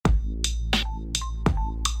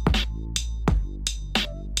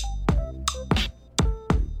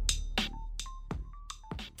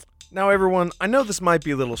Now, everyone, I know this might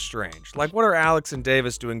be a little strange. Like, what are Alex and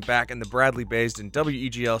Davis doing back in the Bradley Baisden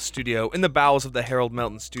WEGL studio in the bowels of the Harold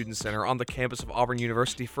Melton Student Center on the campus of Auburn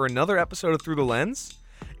University for another episode of Through the Lens?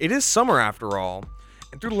 It is summer, after all,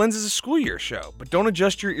 and Through the Lens is a school year show. But don't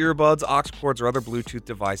adjust your earbuds, aux cords, or other Bluetooth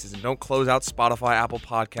devices, and don't close out Spotify, Apple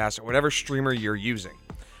Podcasts, or whatever streamer you're using.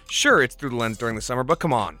 Sure, it's Through the Lens during the summer, but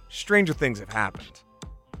come on, stranger things have happened.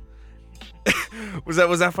 Was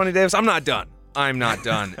that funny, Davis? I'm not done. I'm not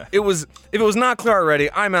done. If it was not clear already,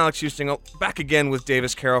 I'm Alex Houston, back again with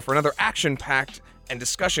Davis Carroll for another action-packed and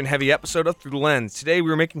discussion-heavy episode of Through the Lens. Today we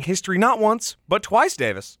are making history not once, but twice,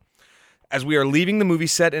 Davis, as we are leaving the movie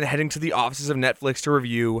set and heading to the offices of Netflix to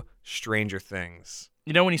review Stranger Things.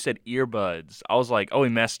 You know, when he said earbuds, I was like, oh, he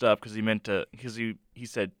messed up because he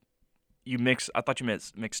said you mix. I thought you meant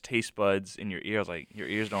mix taste buds in your ear. I was like, your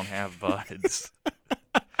ears don't have buds.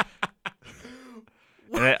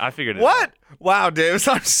 And I figured it What? out. Wow, Davis,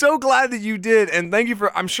 I'm so glad that you did, and thank you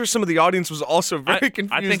for. I'm sure some of the audience was also very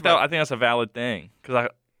confused. I think that's a valid thing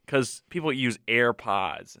because people use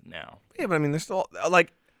AirPods now. Yeah, but I mean, they're still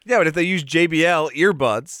like, yeah, but if they use JBL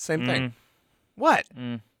earbuds, same thing. What?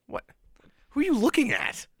 What? Who are you looking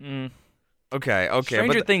at? Okay.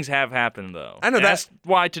 Stranger things have happened, though. I know and that's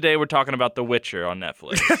why today we're talking about The Witcher on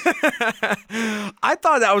Netflix. I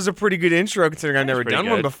thought that was a pretty good intro, considering I've never done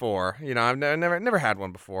one good. before. You know, I've never had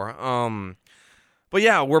one before. But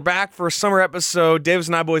yeah, we're back for a summer episode. Davis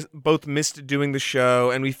and I both missed doing the show,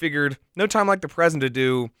 and we figured no time like the present to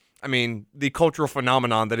do, I mean, the cultural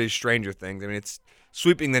phenomenon that is Stranger Things. I mean, it's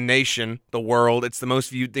sweeping the nation, the world. It's the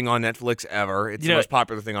most viewed thing on Netflix ever. It's the most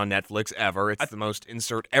popular thing on Netflix ever. It's the most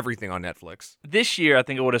insert everything on Netflix. This year, I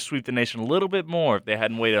think it would have swept the nation a little bit more if they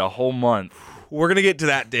hadn't waited a whole month. We're going to get to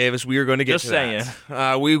that, Davis. We are going to get Just to saying.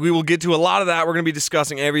 that. We will get to a lot of that. We're going to be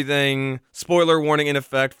discussing everything. Spoiler warning in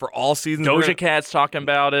effect for all seasons. Doja Cat's talking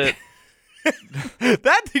about it.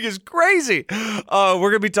 That thing is crazy. We're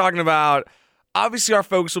going to be talking about, obviously our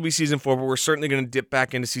focus will be season 4, but we're certainly going to dip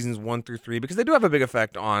back into seasons 1 through 3 because they do have a big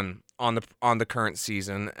effect on the current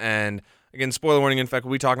season. And again, spoiler warning in effect,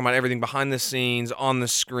 we'll be talking about everything behind the scenes, on the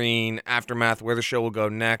screen, aftermath, where the show will go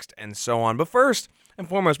next, and so on. But first and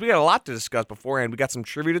foremost, we got a lot to discuss beforehand. We got some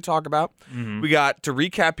trivia to talk about. We got to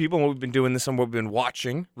recap people and what we've been doing this and what we've been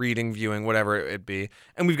watching, reading, viewing, whatever it be.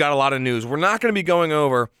 And we've got a lot of news. We're not going to be going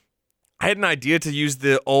over. I had an idea to use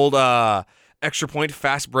the old extra point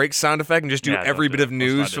fast break sound effect and just do every bit of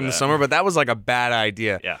news from the summer, but that was like a bad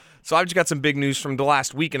idea. Yeah. So I've just got some big news from the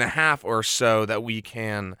last week and a half or so that we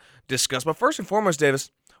can discuss. But first and foremost,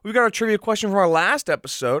 Davis, we've got our trivia question from our last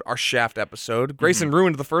episode, our Shaft episode. Grayson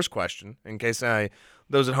ruined the first question, in case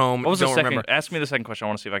those at home don't remember. Ask me the second question. I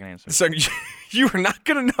want to see if I can answer. So you are not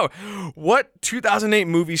going to know what 2008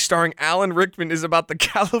 movie starring Alan Rickman is about the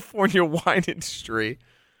California wine industry.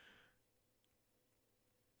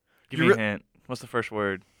 Give me a hint. What's the first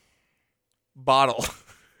word? Bottle.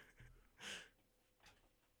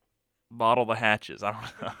 Bottle the hatches. I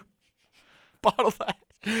don't know. Bottle that.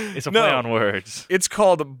 It's a play on words. It's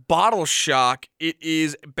called Bottle Shock. It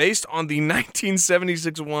is based on the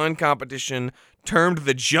 1976 wine competition termed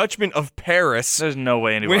the Judgment of Paris. There's no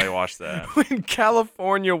way anybody watched that. When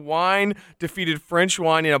California wine defeated French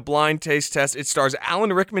wine in a blind taste test, it stars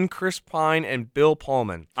Alan Rickman, Chris Pine, and Bill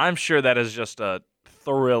Pullman. I'm sure that is just a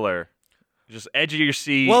thriller. Just edge of your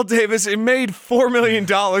seat. Well, Davis, it made $4 million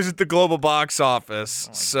at the global box office.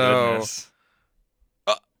 Goodness.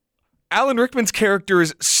 Alan Rickman's character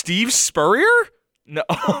is Steve Spurrier? No.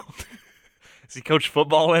 Does he coach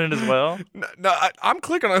football in it as well? No, I'm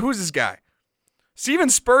clicking on who's this guy? Steven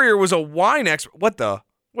Spurrier was a wine expert.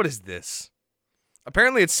 What is this?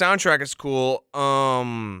 Apparently its soundtrack is cool.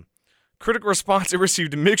 Critical response, it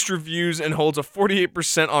received mixed reviews and holds a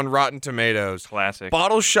 48% on Rotten Tomatoes. Classic.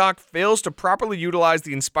 Bottle Shock fails to properly utilize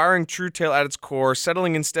the inspiring true tale at its core,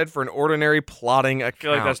 settling instead for an ordinary plotting account. I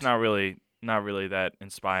feel like that's not really that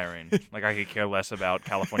inspiring. Like I could care less about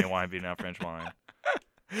California wine beating out French wine.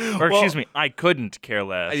 Or excuse me, I couldn't care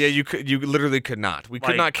less. Yeah, you literally could not. We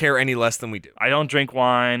could not care any less than we do. I don't drink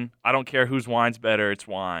wine. I don't care whose wine's better. It's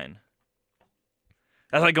wine.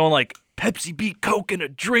 That's like going like Pepsi beat Coke in a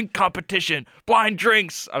drink competition. Blind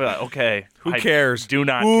drinks. I'm like, okay. Who cares? Do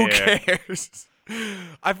not Who care. cares?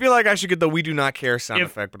 I feel like I should get the "we do not care" sound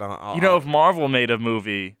effect, but I'll if Marvel made a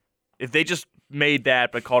movie, if they just made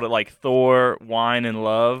that but called it like Thor, Wine and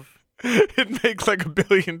Love, it'd make like $1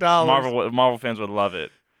 billion. Marvel fans would love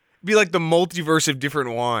it. It'd be like the multiverse of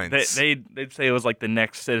different wines. They'd say it was like the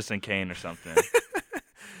next Citizen Kane or something.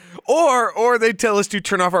 Or they tell us to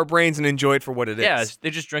turn off our brains and enjoy it for what it is. Yeah,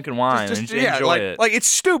 they're just drinking wine and enjoy it. Like it's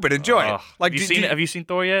stupid. Enjoy it. Like, have you seen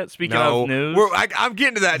Thor yet? Speaking no, of news, I'm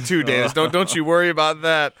getting to that too, Davis. Don't you worry about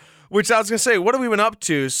that. Which I was gonna say, what have we been up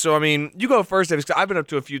to? So I mean, you go first, Davis. 'Cause I've been up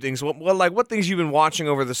to a few things. What things you've been watching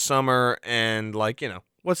over the summer, and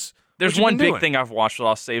there's one big thing I've watched that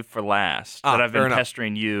I'll save for last that I've been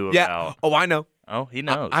pestering you about. Oh, I know. Oh, he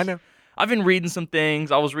knows. I know. I've been reading some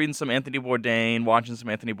things. I was reading some Anthony Bourdain, watching some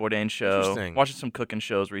Anthony Bourdain show, watching some cooking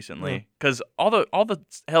shows recently. Because all the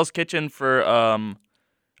Hell's Kitchen or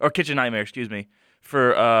Kitchen Nightmare, excuse me,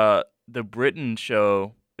 for the Britain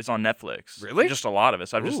show is on Netflix. Really? Just a lot of it.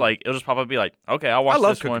 So I'm just like, it'll just pop up and be like, okay, I'll watch I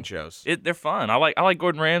love this cooking one. shows. They're fun. I like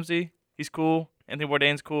Gordon Ramsay. He's cool. Anthony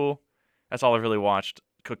Bourdain's cool. That's all I've really watched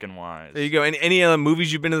cooking wise. There you go. Any other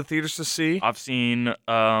movies you've been to the theaters to see? I've seen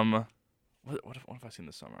what have I seen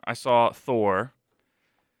this summer? I saw Thor.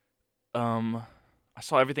 I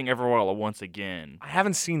saw Everything Everywhere All at Once again. I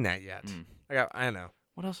haven't seen that yet. I know.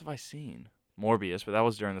 What else have I seen? Morbius, but that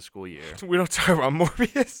was during the school year. We don't talk about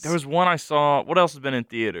Morbius. There was one I saw. What else has been in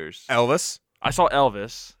theaters? Elvis. I saw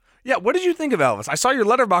Elvis. Yeah, what did you think of Elvis? I saw your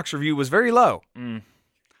Letterboxd review was very low.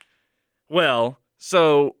 Well,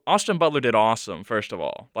 so Austin Butler did awesome, first of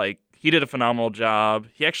all. Like, he did a phenomenal job.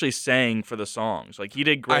 He actually sang for the songs. Like, he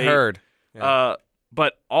did great. I heard. Yeah.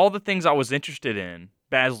 But all the things I was interested in,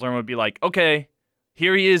 Baz Luhrmann would be like, okay,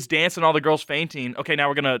 here he is dancing, all the girls fainting. Okay, now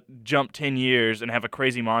we're going to jump 10 years and have a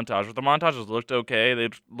crazy montage. But the montages looked okay. They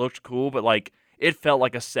looked cool, but, like, it felt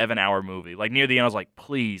like a 7-hour movie. Like, near the end, I was like,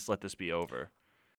 please let this be over.